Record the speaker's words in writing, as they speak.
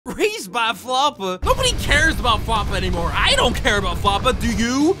buy Floppa. Nobody cares about Floppa anymore. I don't care about Floppa. Do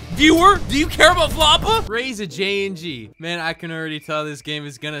you? Viewer, do you care about Floppa? Raise a Jayingee. Man, I can already tell this game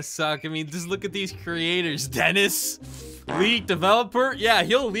is gonna suck. I mean, just look at these creators. Dennis, lead developer. Yeah,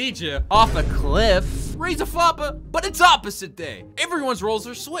 he'll lead you off a cliff. Raise a Floppa, but it's opposite day. Everyone's roles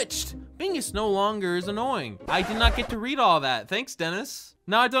are switched. Bingus no longer is annoying. I did not get to read all that. Thanks, Dennis.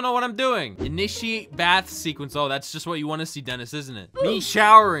 Now I don't know what I'm doing. Initiate bath sequence. Oh, that's just what you want to see, Dennis, isn't it? Me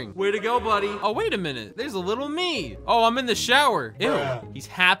showering. Way to go, buddy. Oh, wait a minute. There's a little me. Oh, I'm in the shower. Ew. He's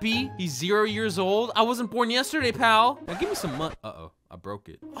happy. He's 0 years old. I wasn't born yesterday, pal. Now give me some money. Uh-oh. I broke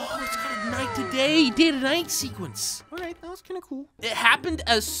it. Oh, it's got a night to day, day to night sequence. All right, that was kind of cool. It happened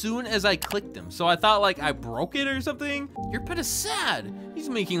as soon as I clicked him. So I thought like I broke it or something. Your pet is sad. He's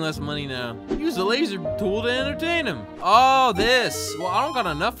making less money now. Use a laser tool to entertain him. Oh, this. Well, I don't got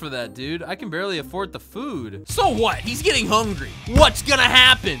enough for that, dude. I can barely afford the food. So what? He's getting hungry. What's gonna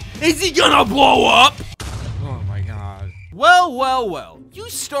happen? Is he gonna blow up? Oh my God. Well, well, well. You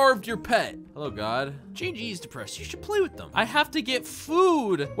starved your pet. Hello, God. Jayingee is depressed. You should play with them. I have to get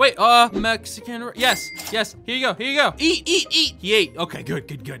food. Wait, Mexican. Yes, yes. Here you go. Here you go. Eat, eat, eat. He ate. Okay, good,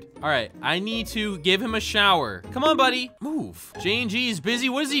 good, good. All right, I need to give him a shower. Come on, buddy. Move. Jayingee is busy.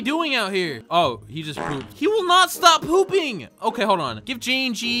 What is he doing out here? Oh, he just pooped. He will not stop pooping. Okay, hold on. Give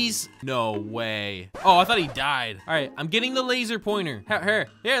Jayingee's. No way. Oh, I thought he died. All right, I'm getting the laser pointer.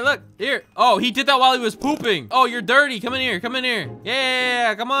 Here, look. Here. Oh, he did that while he was pooping. Oh, you're dirty. Come in here. Come in here.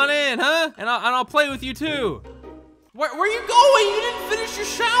 Yeah, come on in, huh? And I'll play with you too. Where are you going? You didn't finish your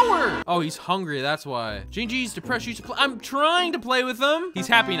shower. Oh, he's hungry. That's why. Jayingee's depressed. You should play. I'm trying to play with him. He's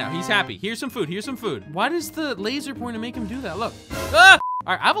happy now. He's happy. Here's some food. Here's some food. Why does the laser pointer make him do that? Look. Ah!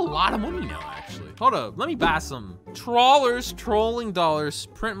 All right, I have a lot of money now, actually. Hold up. Let me buy some. Trawlers, trolling dollars.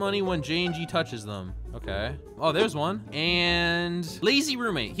 Print money when Jayingee touches them. Okay. Oh, there's one. And lazy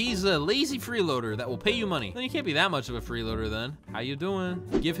roommate. He's a lazy freeloader that will pay you money. Then you can't be that much of a freeloader then. How you doing?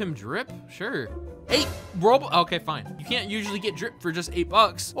 Give him drip? Sure. 8 okay, fine. You can't usually get drip for just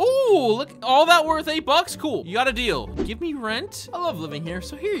 $8. Oh, look, all that worth $8? Cool, you got a deal. Give me rent. I love living here,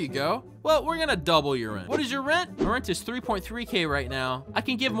 so here you go. Well, we're gonna double your rent. What is your rent? My rent is 3.3K right now. I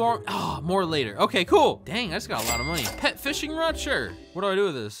can give more, more later. Okay, cool. Dang, I just got a lot of money. Pet fishing rod? Sure. What do I do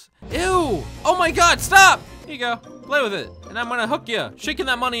with this? Ew, oh my God, stop. Here you go, play with it. And I'm gonna hook you, shaking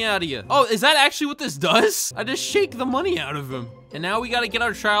that money out of you. Oh, is that actually what this does? I just shake the money out of him. And now we gotta get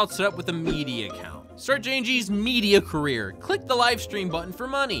our child set up with a media account. Start Jayingee's media career. Click the live stream button for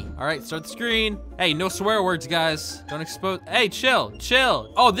money. All right, start the screen. Hey, no swear words, guys. Don't expose. Hey, chill,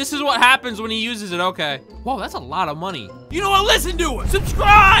 chill. Oh, this is what happens when he uses it, okay. Whoa, that's a lot of money. You know what, listen to it.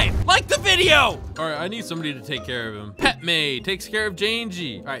 Subscribe, like the video. All right, I need somebody to take care of him. Pet maid takes care of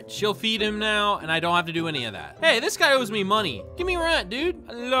Jayingee. All right, she'll feed him now, and I don't have to do any of that. Hey, this guy owes me money. Give me rent, dude.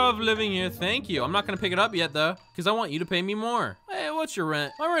 I love living here, thank you. I'm not gonna pick it up yet, though, because I want you to pay me more. Hey, what's your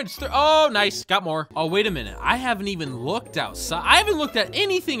rent? My rent's oh, nice, got more. Oh, wait a minute, I haven't even looked outside. I haven't looked at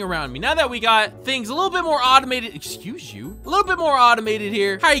anything around me. Now that we got things a little bit more automated, excuse you, a little bit more automated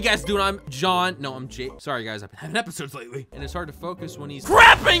here. How you guys doing? I'm John. No, I'm Jay. Sorry, guys, I've been having episodes lately, and it's hard to focus when he's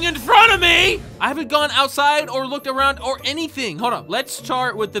crapping in front of me. I haven't gone outside or looked around or anything. Hold up, let's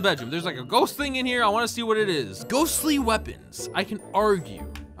start with the bedroom. There's like a ghost thing in here. I want to see what it is. Ghostly weapons. I can argue.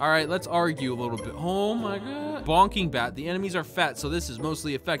 All right, let's argue a little bit. Oh my God. Bonking bat. The enemies are fat, so this is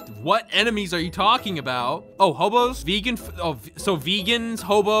mostly effective. What enemies are you talking about? Oh, hobos? Vegan? Oh, so vegans,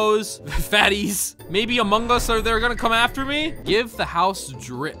 hobos, fatties. Maybe Among Us are they're gonna come after me? Give the house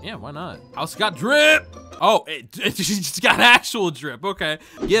drip. Yeah, why not? House got drip. Oh, it's got actual drip. Okay.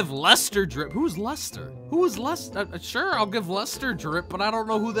 Give Lester drip. Who's Lester? Who is Lester? Sure, I'll give Lester drip, but I don't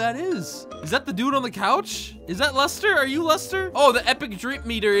know who that is. Is that the dude on the couch? Is that Lester? Are you Lester? Oh, the epic drip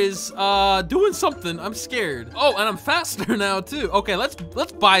meter is doing something. I'm scared. Oh, and I'm faster now too. Okay, let's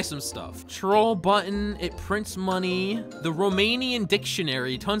buy some stuff. Troll button. It prints money. The Romanian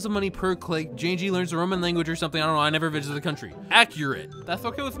dictionary. Tons of money per click. Jayingee learns the Roman language or something. I don't know. I never visited the country. Accurate. That's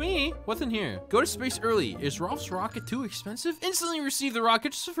okay with me. What's in here? Go to space early. Is Rolf's rocket too expensive? Instantly receive the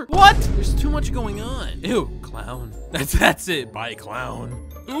rocket just for what? There's too much going on. Ew, clown. That's it. Bye, clown.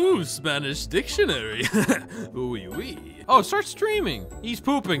 Ooh, Spanish dictionary. Ooh, wee. Oh, start streaming. He's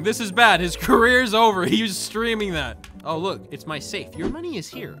pooping. This is bad. His career's over. He was streaming that. Oh, look, it's my safe. Your money is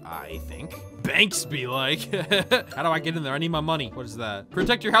here, I think. banks be like? How do I get in there? I need my money. What is that?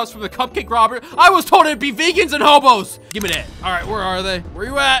 Protect your house from the cupcake robber. I was told it'd be vegans and hobos. Give me that. All right, where are they? Where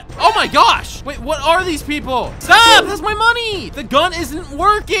you at? Oh my gosh. Wait, what are these people? Stop, that's my money. The gun isn't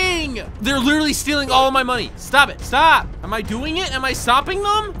working. They're literally stealing all of my money. Stop it, stop. Am I doing it? Am I stopping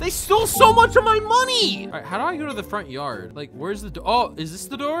them? They stole so much of my money. All right, how do I go to the front yard? Like, where's the door? Oh, is this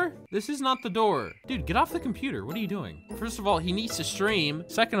the door? This is not the door. Dude, get off the computer. What are you doing? First of all, he needs to stream.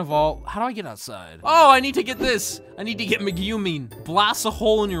 Second of all, how do I get outside? Oh, I need to get this. I need to get McGumin. Blast a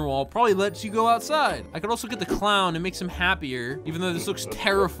hole in your wall. Probably lets you go outside. I could also get the clown and makes him happier. Even though this looks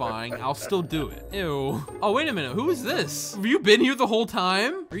terrifying, I'll still do it. Ew. Oh, wait a minute. Who is this? Have you been here the whole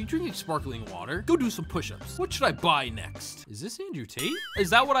time? Are you drinking sparkling water? Go do some push-ups. What should I buy next? Is this Andrew Tate? Is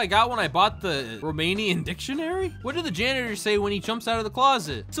that what I got when I bought the Romanian dictionary? What did the janitor say when he jumps out of the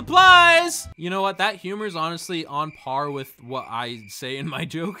closet? Supplies! You know what? That humor is honestly on par with what I say in my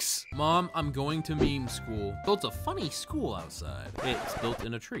jokes. Mom, I'm going to meme school. Built a funny school outside. It's built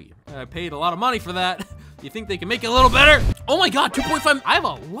in a tree. I paid a lot of money for that. You think they can make it a little better? Oh my God, 2.5. I have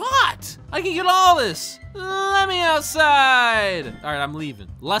a lot. I can get all this. Let me outside. All right, I'm leaving.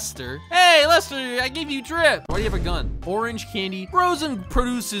 Lester. Hey, Lester, I gave you a trip. Why do you have a gun? Orange candy. Frozen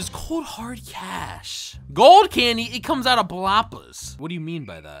produces cold hard cash. Gold candy, it comes out of palappas. What do you mean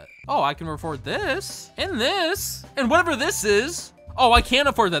by that? Oh, I can afford this and this and whatever this is. Oh, I can't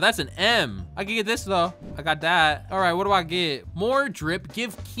afford that. That's an M. I can get this though. I got that. All right, what do I get? More drip.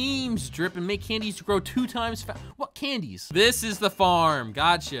 Give Keems drip and make candies grow 2 times fast. What candies? This is the farm.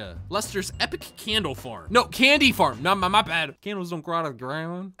 Gotcha. Lester's epic candle farm. No, candy farm. No, my bad. Candles don't grow out of the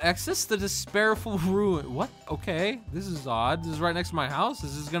ground. Access the despairful ruin. What? Okay, this is odd. This is right next to my house.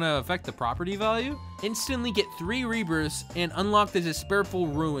 Is this gonna affect the property value? Instantly get 3 rebirths and unlock the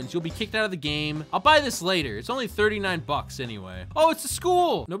despairful ruins. You'll be kicked out of the game. I'll buy this later. It's only 39 bucks anyway. Oh, it's a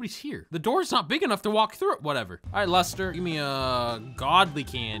school. Nobody's here. The door's not big enough to walk through it. Whatever. All right, Lester, give me a godly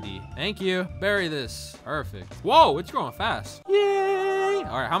candy. Thank you. Bury this. Perfect. Whoa, it's growing fast. Yay.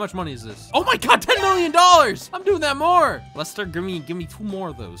 All right, how much money is this? Oh my God, $10 million. I'm doing that more. Lester, give me 2 more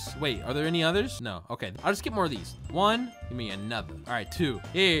of those. Wait, are there any others? No. Okay, I'll just get more of these. 1, give me another. All right, 2.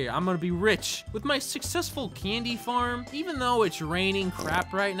 Yeah, I'm gonna be rich with my successful candy farm. Even though it's raining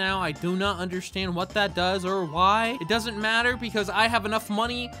crap right now, I do not understand what that does or why. It doesn't matter because I have enough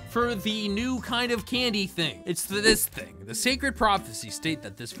money for the new kind of candy thing. It's this thing. The sacred prophecies state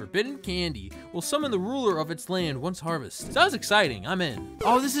that this forbidden candy will summon the ruler of its land once harvested. Sounds exciting. I'm in.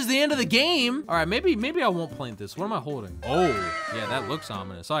 Oh, this is the end of the game. All right, maybe I won't plant this. What am I holding? Oh, yeah, that looks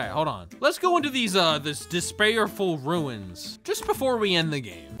ominous. All right, hold on. Let's go into these this despairful ruins just before we end the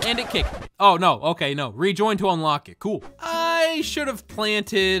game. And it kicked me. Oh, no. Okay, no. Rejoin to unlock it. Cool. I should have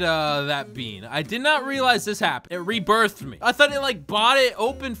planted that bean. I did not realize this happened. It rebirthed me. I thought it like bought it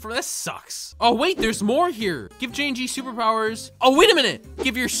open for this. Sucks. Oh, wait, there's more here. Give Jayingee superpowers. Oh, wait a minute.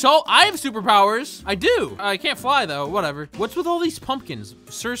 Give your soul. I have superpowers. I do. I can't fly though. Whatever. What's with all these pumpkins?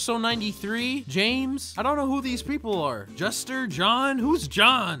 Surso 93, James. I don't know who these people are. Jester, John. Who's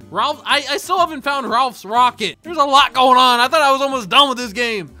John? Ralph. I still haven't found Ralph's rocket. There's a lot going on. I thought I was almost done with this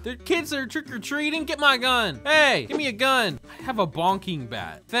game. The kids are trick-or-treating. Get my gun. Hey, give me a gun. I have a bonking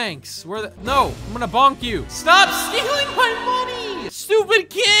bat. Thanks. No, I'm gonna bonk you. Stop stealing my money, stupid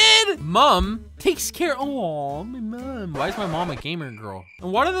kid. Mom takes care. Oh, my mom. Why is my mom a gamer girl?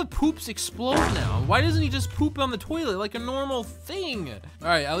 And why do the poops explode now? Why doesn't he just poop on the toilet like a normal thing? All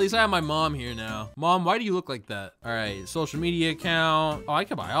right, at least I have my mom here now. Mom, why do you look like that? All right, social media account. Oh, I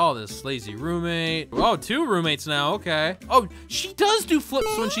can buy all this. Lazy roommate. Oh, 2 roommates now. Okay. Oh, she does do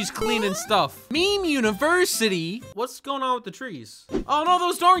flips when she's cleaning stuff. Meme University. What's going on with the trees? Oh no,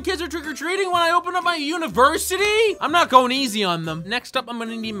 those darn kids are trick-or-treating when I open up my university. I'm not going easy on them. Next up, I'm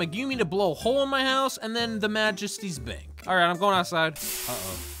gonna need Megumi to blow a hole in my house and then the Majesty's Bank. All right, I'm going outside.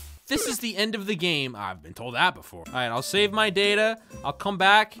 Uh-oh. This is the end of the game. I've been told that before. All right, I'll save my data. I'll come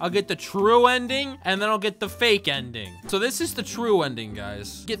back. I'll get the true ending, and then I'll get the fake ending. So this is the true ending,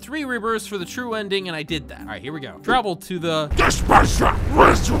 guys. Get 3 rebirths for the true ending, and I did that. All right, here we go. Travel to the...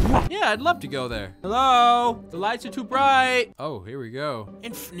 Yeah, I'd love to go there. Hello? The lights are too bright. Oh, here we go.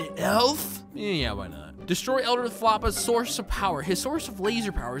 Infinite health? Yeah, why not? Destroy Elder Floppa's source of power. His source of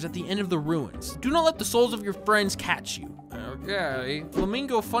laser power is at the end of the ruins. Do not let the souls of your friends catch you. Okay.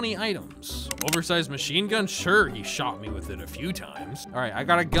 Flamingo funny items. Oversized machine gun? Sure, he shot me with it a few times. All right, I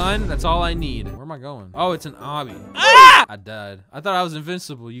got a gun. That's all I need. Where am I going? Oh, it's an obby. Ah! I died. I thought I was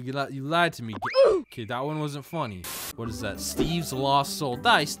invincible. You lied to me. Okay, that one wasn't funny. What is that? Steve's lost soul.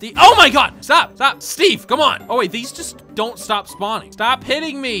 Die, Steve. Oh my God! Stop! Stop! Steve, come on! Oh wait, these just don't stop spawning. Stop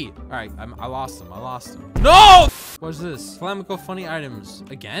hitting me! All right, I lost him. I lost him. No! What's this? Flamico funny items.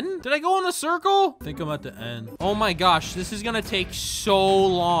 Again? Did I go in a circle? I think I'm at the end. Oh my gosh, this is gonna take so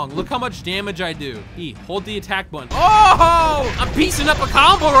long. Look how much damage I do. E, hold the attack button. Oh! I'm piecing up a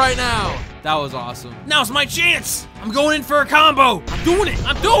combo right now. That was awesome. Now's my chance. I'm going in for a combo. I'm doing it.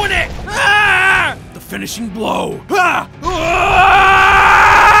 I'm doing it. Ah! The finishing blow. Ah!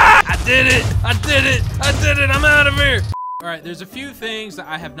 Ah! I did it. I did it. I did it. I'm out of here. All right, there's a few things that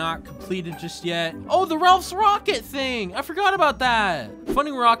I have not completed just yet. Oh, the Ralph's rocket thing. I forgot about that.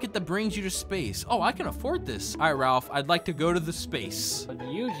 Funny rocket that brings you to space. Oh, I can afford this. All right, Ralph, I'd like to go to the space.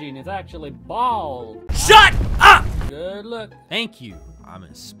 But Eugene is actually bald. Shut up! Good luck. Thank you. I'm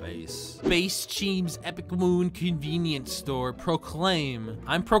in space. Space Team's Epic Moon Convenience Store. Proclaim.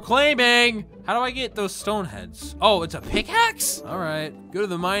 I'm proclaiming. How do I get those stone heads? Oh, it's a pickaxe? All right. Go to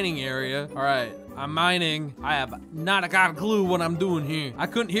the mining area. All right. I'm mining. I have not got a clue what I'm doing here. I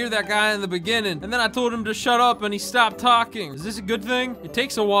couldn't hear that guy in the beginning, and then I told him to shut up and he stopped talking. Is this a good thing? It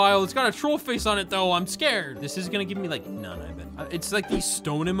takes a while. It's got a troll face on it though. I'm scared. This is gonna give me like none, I bet. It's like these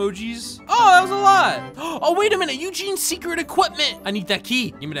stone emojis. Oh, that was a lot. Oh, wait a minute. Eugene's secret equipment. I need that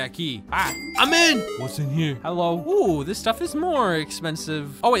key. Give me that key. Ah, I'm in. What's in here? Hello. Ooh, this stuff is more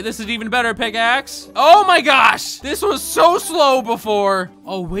expensive. Oh, wait, this is even better pickaxe. Oh my gosh. This was so slow before.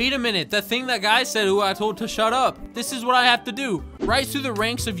 Oh, wait a minute. The thing that guy said who I told to shut up. This is what I have to do. Rise through the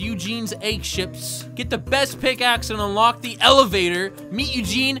ranks of Eugene's egg ships. Get the best pickaxe and unlock the elevator. Meet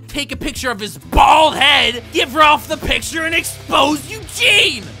Eugene. Take a picture of his bald head. Give Ralph the picture and expose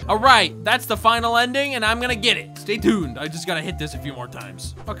Eugene. All right, that's the final ending and I'm gonna get it. Stay tuned. I just gotta hit this a few more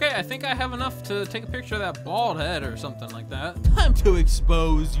times. Okay, I think I have enough to take a picture of that bald head or something like that. Time to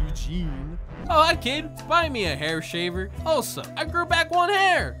expose Eugene. Oh, hi kid, buy me a hair shaver. Also, I grew back one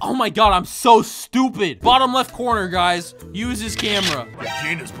hair. Oh my God, I'm so stupid. Bottom left corner, guys. Use his camera.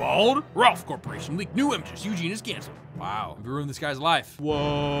 Eugene is bald. Ralph Corporation leaked new images. Eugene is canceled. Wow, we ruined this guy's life.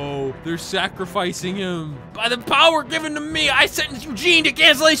 Whoa, they're sacrificing him. By the power given to me, I sentence Eugene to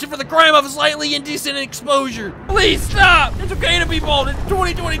cancellation for the crime of slightly indecent exposure. Please stop. It's okay to be bald. It's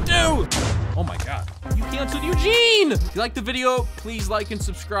 2022. Oh my God. You canceled Eugene! If you liked the video, please like and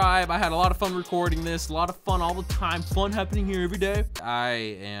subscribe. I had a lot of fun recording this. A lot of fun all the time. Fun happening here every day.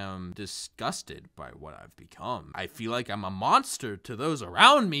 I am disgusted by what I've become. I feel like I'm a monster to those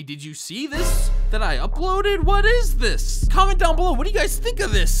around me. Did you see this that I uploaded? What is this? Comment down below. What do you guys think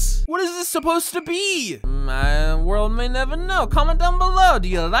of this? What is this supposed to be? My world may never know. Comment down below. Do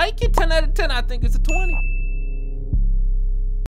you like it? 10 out of 10. I think it's a 20.